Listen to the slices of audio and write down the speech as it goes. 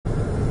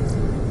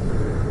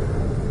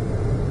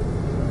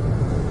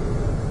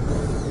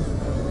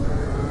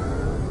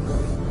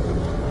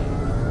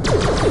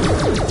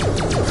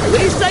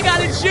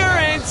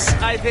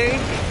I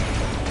think.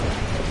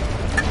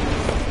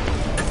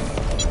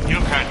 You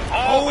can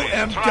always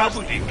trust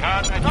the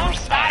card at your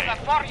side.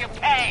 Before you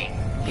pay.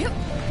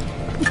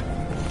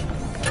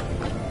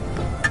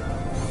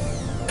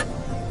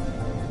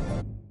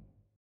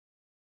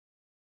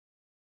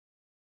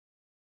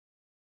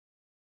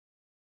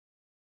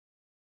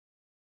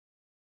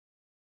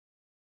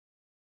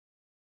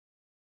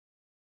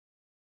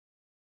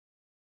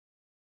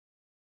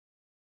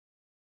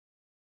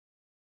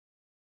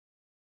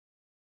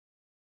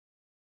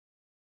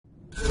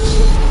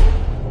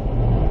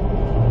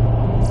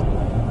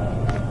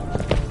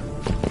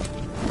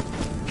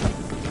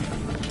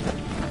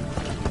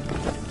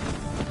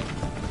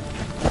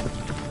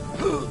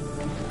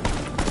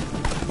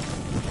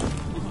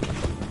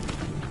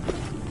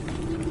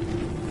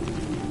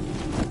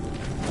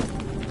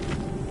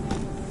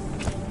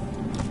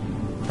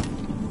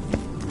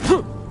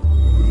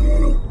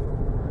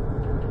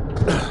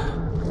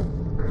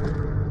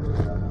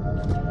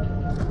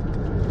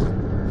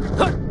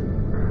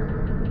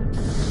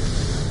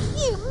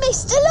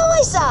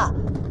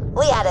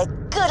 We had a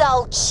good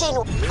old chin.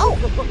 Oh,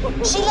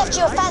 she left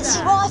you a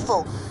fancy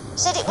rifle.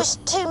 Said it was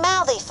too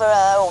mouthy for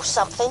her or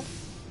something.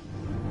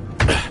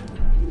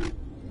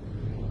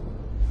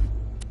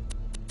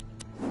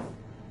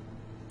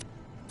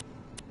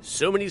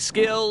 So many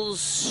skills,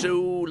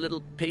 so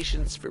little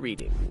patience for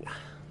reading.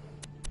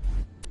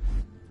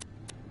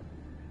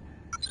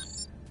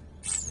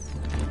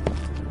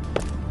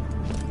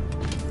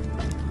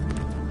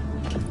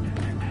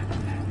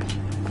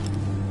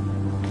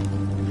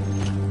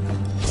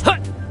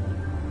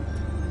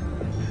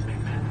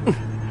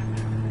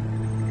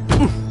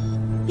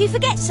 You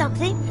forget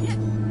something?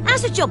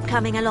 How's the job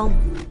coming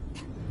along?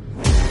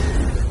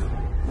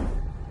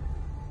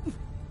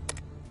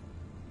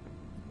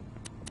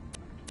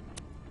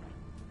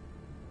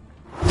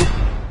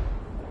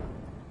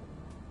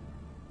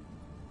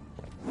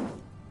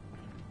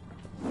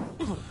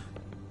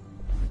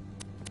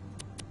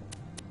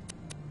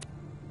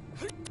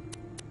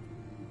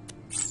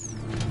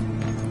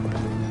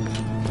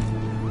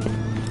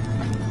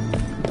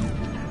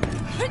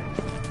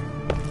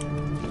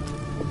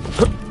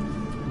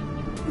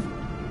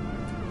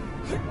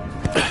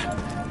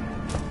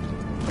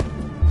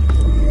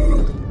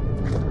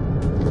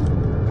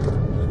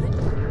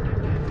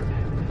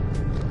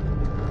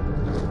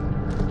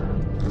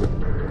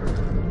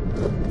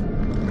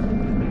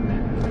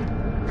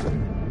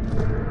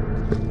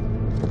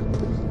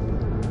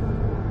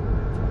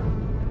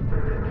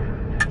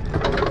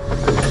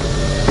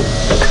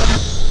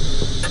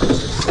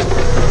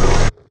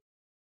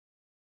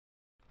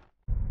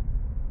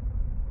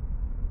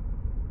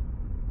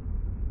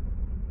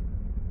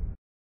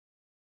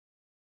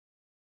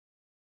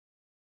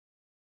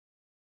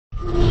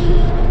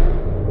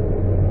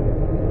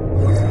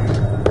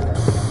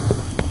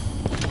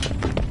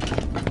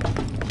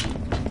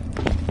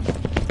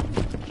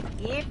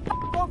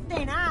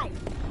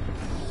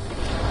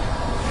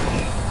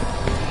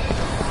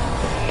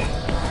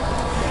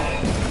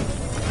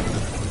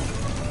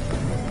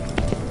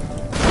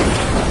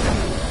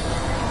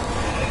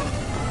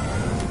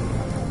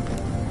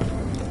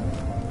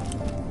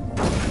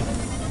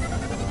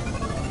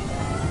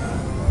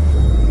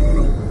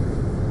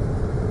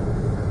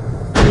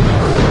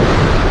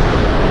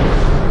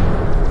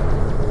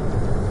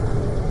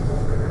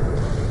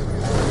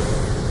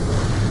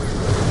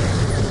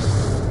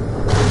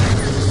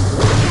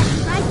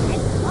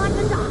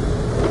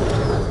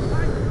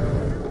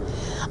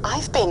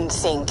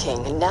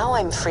 Thinking, now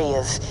I'm free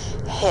of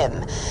him.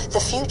 The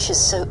future's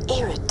so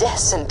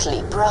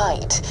iridescently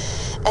bright.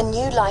 A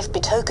new life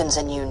betokens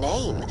a new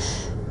name.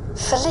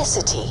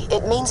 Felicity,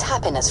 it means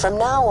happiness from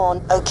now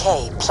on.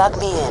 Okay, plug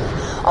me in.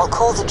 I'll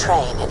call the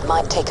train. It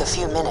might take a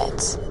few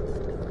minutes.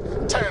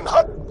 10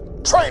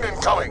 hut, train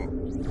incoming!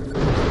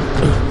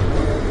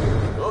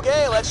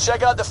 Okay, let's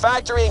check out the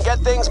factory and get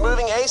things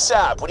moving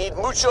ASAP. We need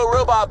mucho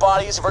robot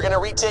bodies if we're gonna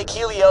retake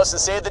Helios and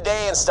save the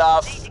day and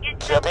stuff.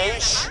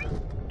 Capiche?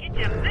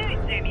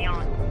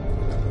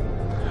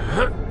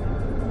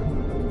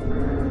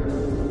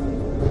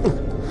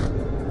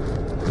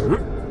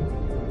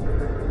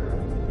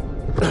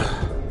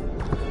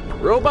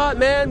 Robot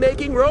man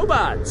making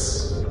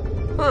robots.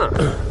 Huh.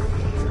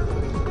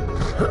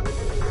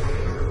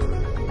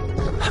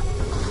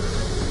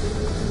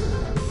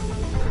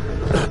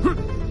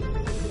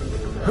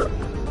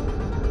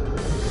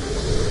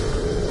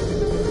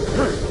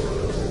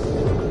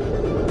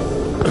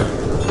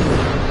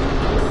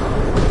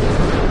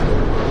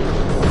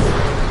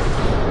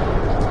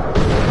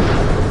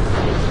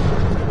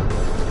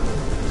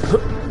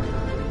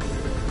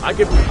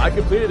 I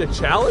completed a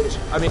challenge?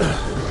 I mean...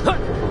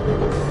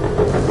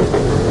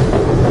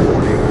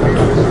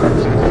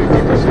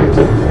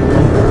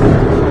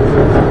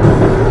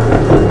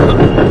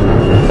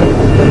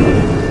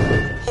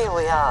 Here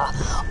we are.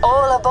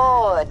 All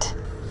aboard.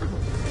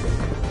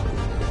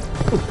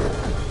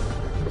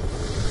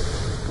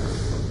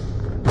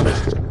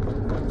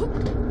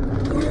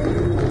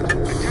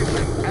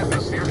 Attention,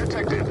 atmosphere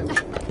detected.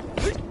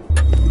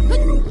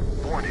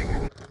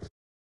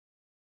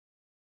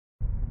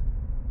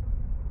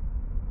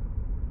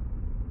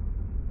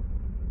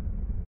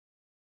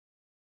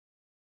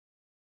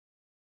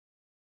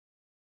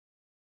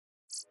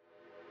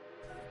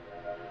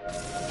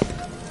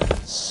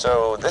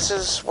 So this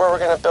is where we're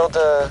gonna build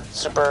a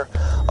super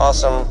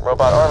awesome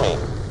robot army.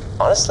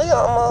 Honestly,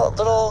 I'm a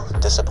little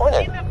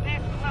disappointed.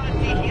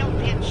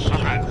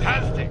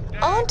 Fantastic.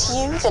 Aren't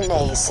you the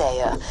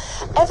naysayer?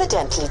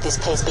 Evidently, this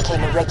place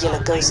became a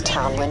regular ghost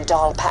town when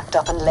Dahl packed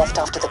up and left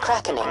after the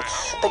crackening.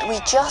 But we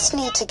just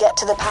need to get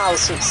to the power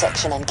suit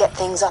section and get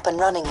things up and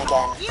running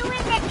again.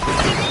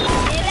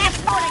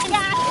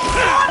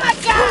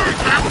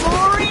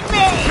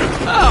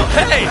 Oh,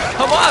 hey,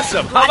 I'm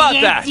awesome. How about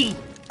that?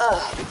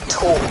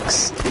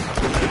 Talks.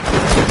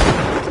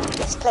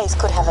 This place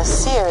could have a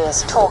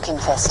serious talk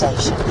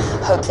infestation.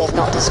 Hope they've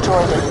not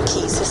destroyed any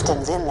key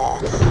systems in there.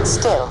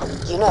 Still,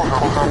 you know how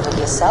to handle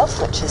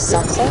yourself, which is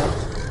something.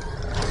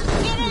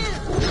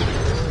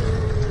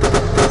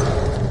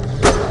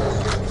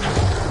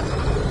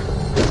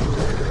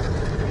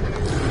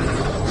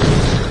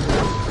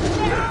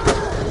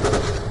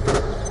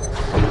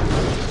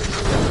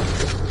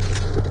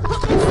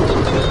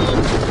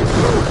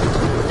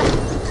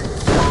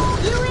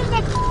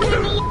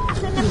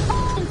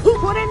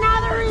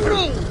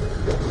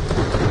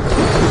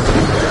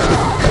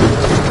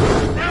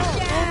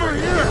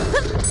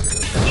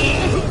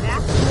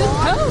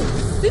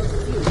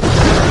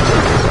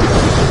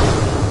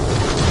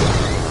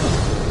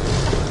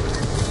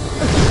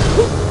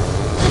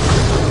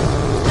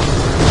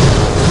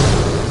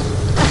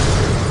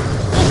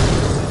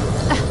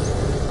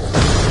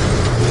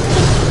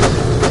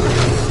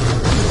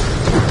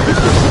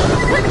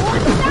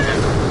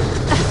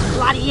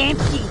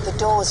 The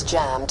door's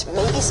jammed.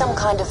 Maybe some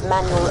kind of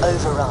manual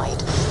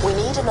override. We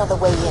need another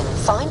way in.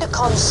 Find a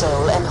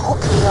console and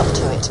hook me up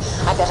to it.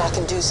 I bet I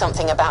can do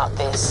something about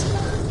this.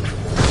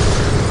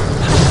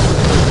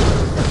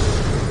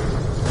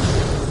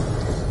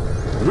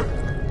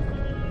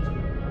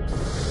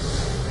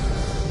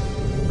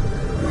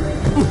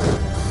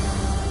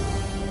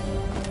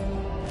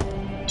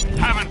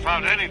 Haven't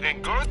found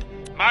anything good?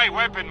 My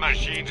weapon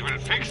machines will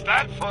fix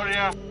that for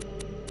you.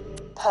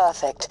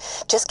 Perfect.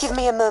 Just give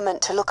me a moment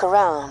to look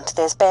around.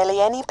 There's barely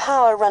any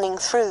power running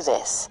through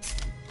this.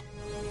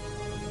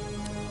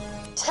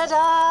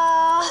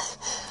 Ta-da!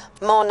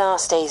 More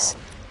nasties.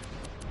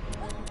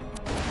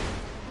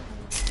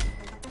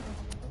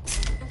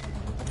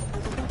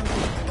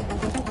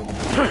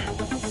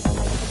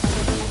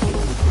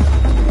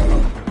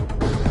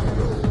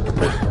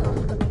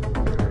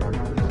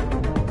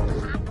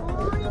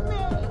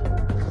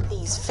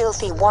 These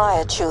filthy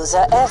wire chews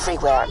are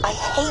everywhere. I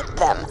hate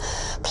them.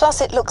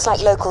 Plus, it looks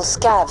like local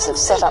scavs have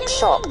set up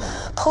shop.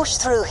 Push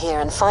through here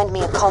and find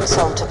me a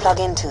console to plug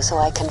into so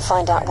I can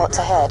find out what's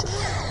ahead.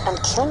 And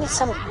kill me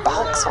some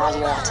bugs while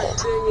you're at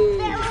it.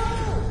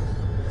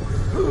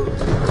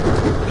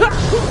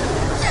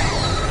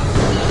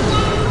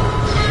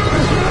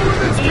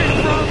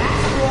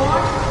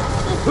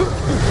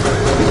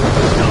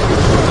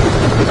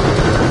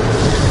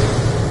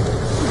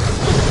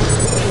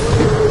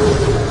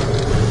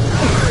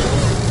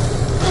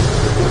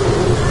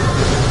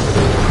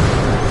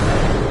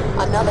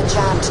 Another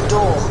jammed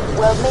door.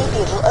 Well,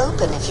 maybe it'll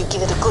open if you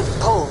give it a good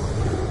pull.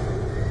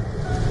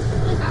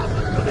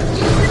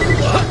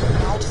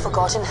 I'd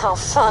forgotten how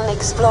fun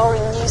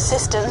exploring new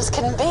systems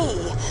can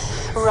be.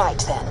 Right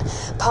then,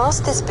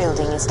 past this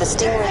building is the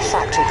Stingray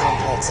factory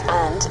complex,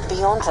 and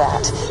beyond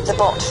that, the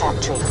bot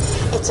factory.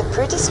 It's a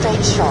pretty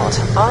straight shot.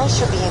 I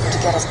should be able to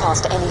get us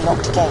past any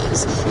locked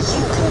gates.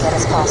 You can get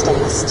us past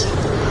any stupid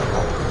people.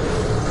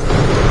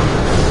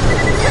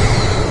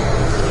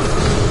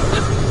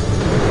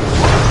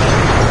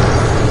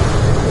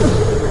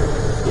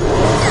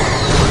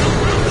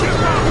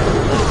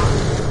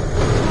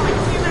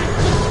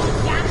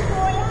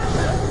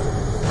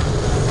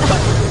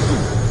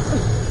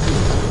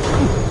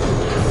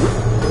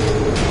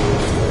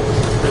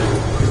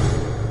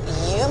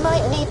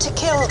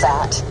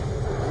 That.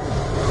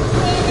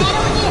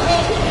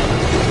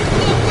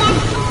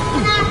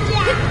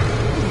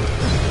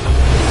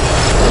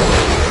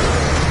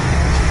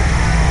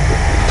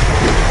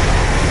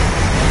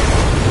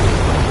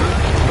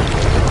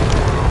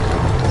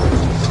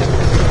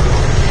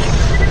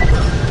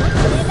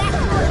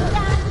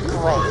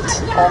 Great.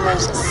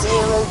 Almost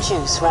zero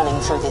juice running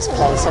through this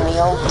place, and the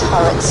old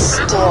turrets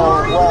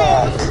still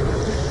work.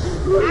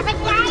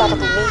 That'll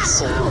be me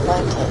soon,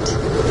 won't it?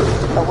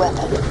 A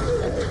weapon.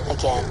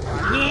 Again.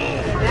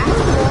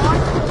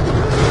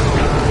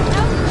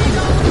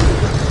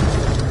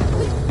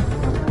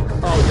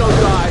 Oh, don't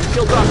die.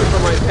 She'll drop it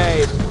from my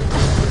pay.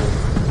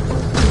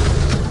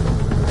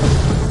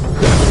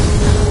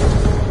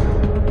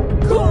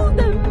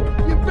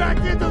 Get back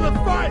into the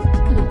fight!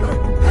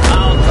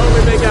 I'll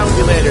totally make out with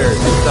you later.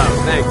 Good stuff.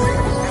 Thanks.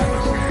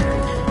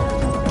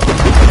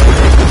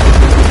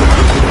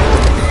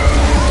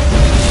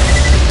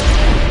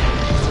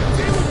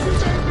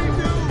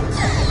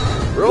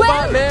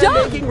 Robot man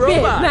making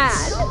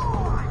robots.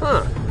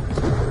 Huh.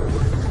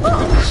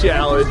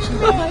 Challenge.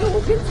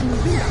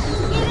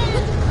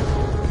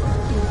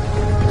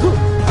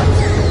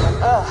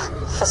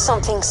 Ugh, for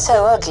something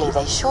so ugly,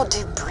 they sure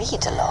do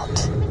breed a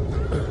lot.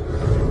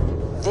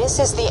 This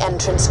is the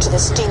entrance to the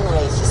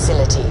Stingray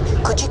facility.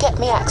 Could you get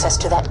me access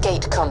to that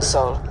gate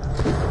console?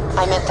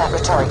 I meant that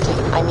rhetorically.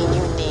 I mean,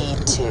 you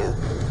need to.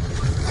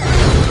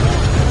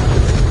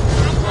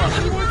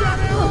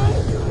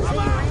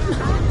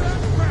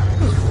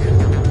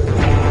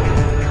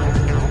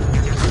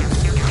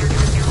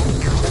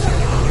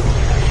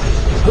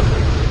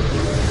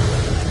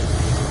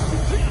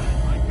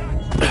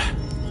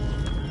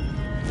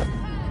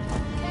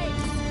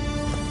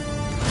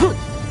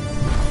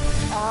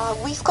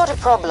 We've got a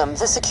problem.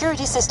 The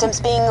security system's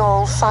being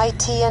all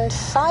fighty and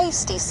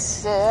feisty,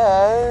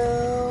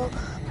 so...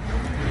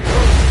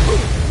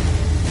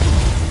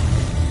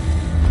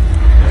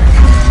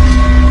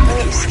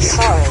 Oops,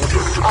 sorry.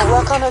 I'll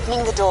work on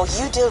opening the door.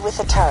 You deal with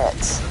the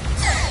turrets.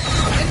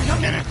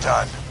 Get it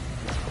done.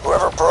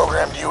 Whoever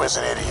programmed you is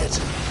an idiot.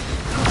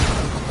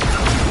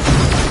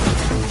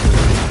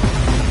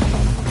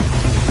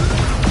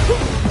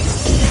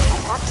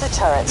 Hack the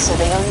turrets so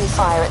they only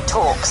fire at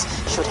talks.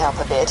 Should help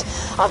a bit.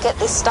 I'll get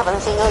this stubborn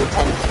thing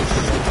open.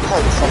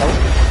 Hopefully.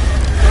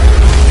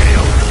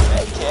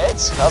 Hey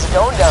kids, how's it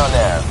going down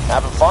there?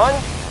 Having fun?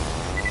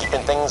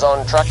 Keeping things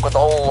on track with the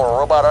whole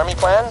robot army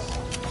plan?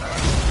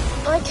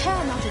 I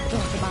care not a bit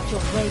about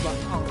your robot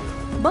army,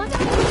 but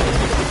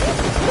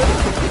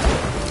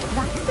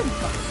that's been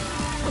fun.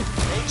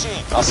 Hey G,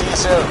 I'll see you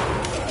soon.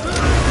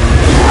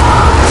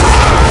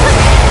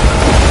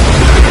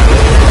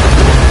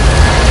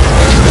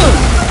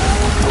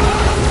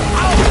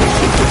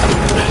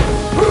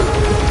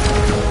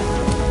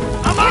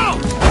 I'm out!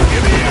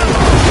 Give me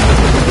ammo!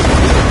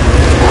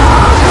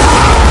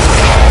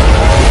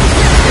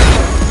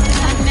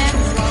 That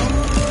man's low.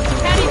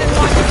 Can't even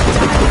watch him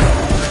die.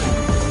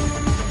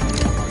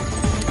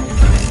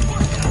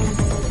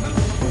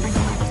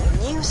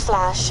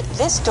 Newsflash,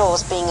 this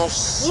door's being a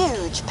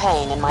huge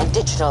pain in my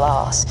digital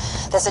arse.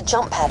 There's a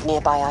jump pad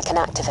nearby I can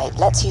activate.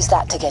 Let's use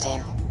that to get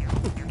in.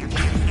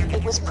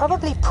 It was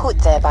probably put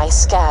there by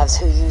scavs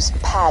who use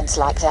pads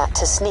like that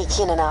to sneak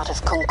in and out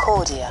of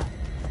Concordia.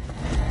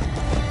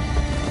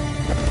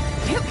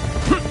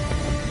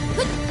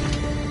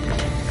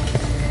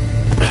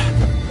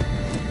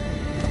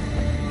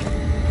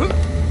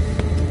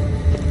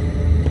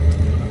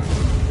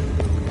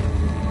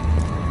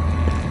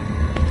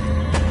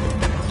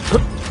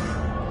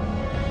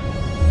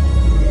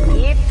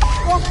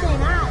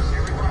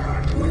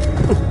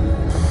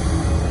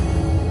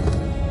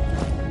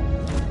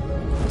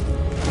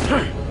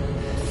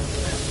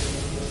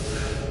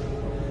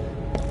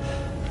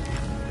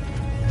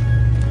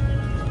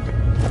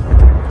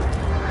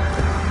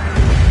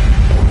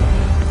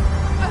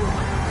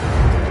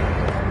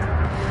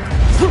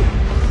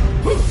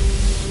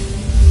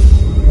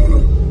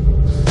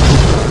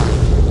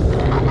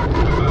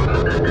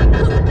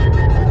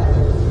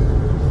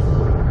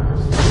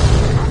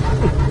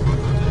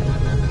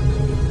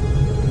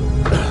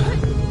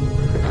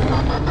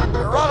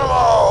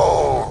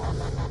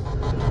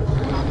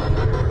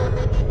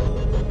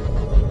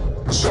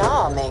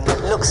 Charming.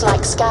 Looks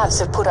like scavs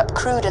have put up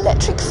crude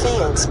electric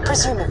fields,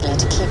 presumably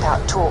to keep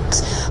out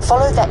talks.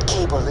 Follow that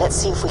cable. Let's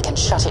see if we can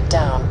shut it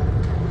down.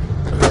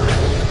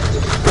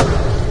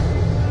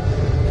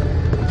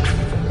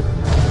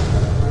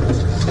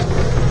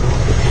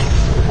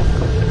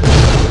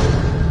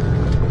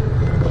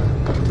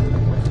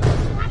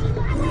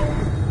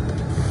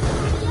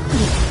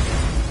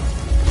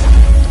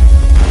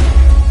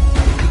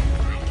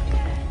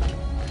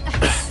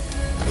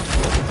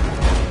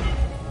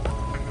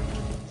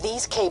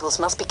 These cables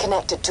must be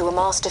connected to a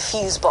master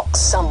fuse box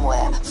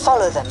somewhere.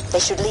 Follow them. They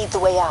should lead the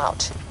way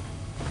out.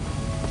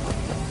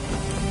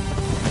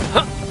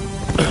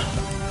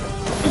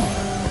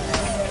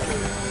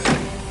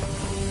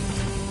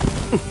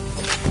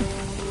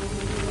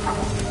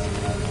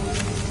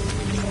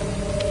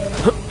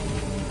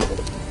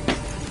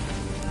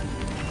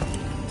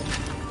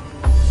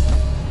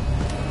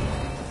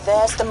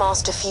 There's the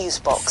master fuse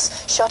box.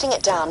 Shutting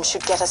it down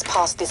should get us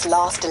past this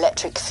last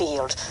electric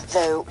field,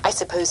 though I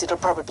suppose it'll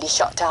probably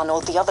shut down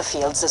all the other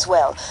fields as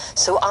well,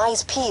 so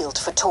eyes peeled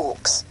for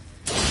talks.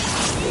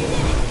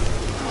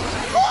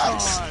 How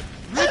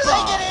did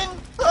they get in?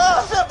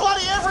 They're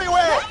bloody everywhere!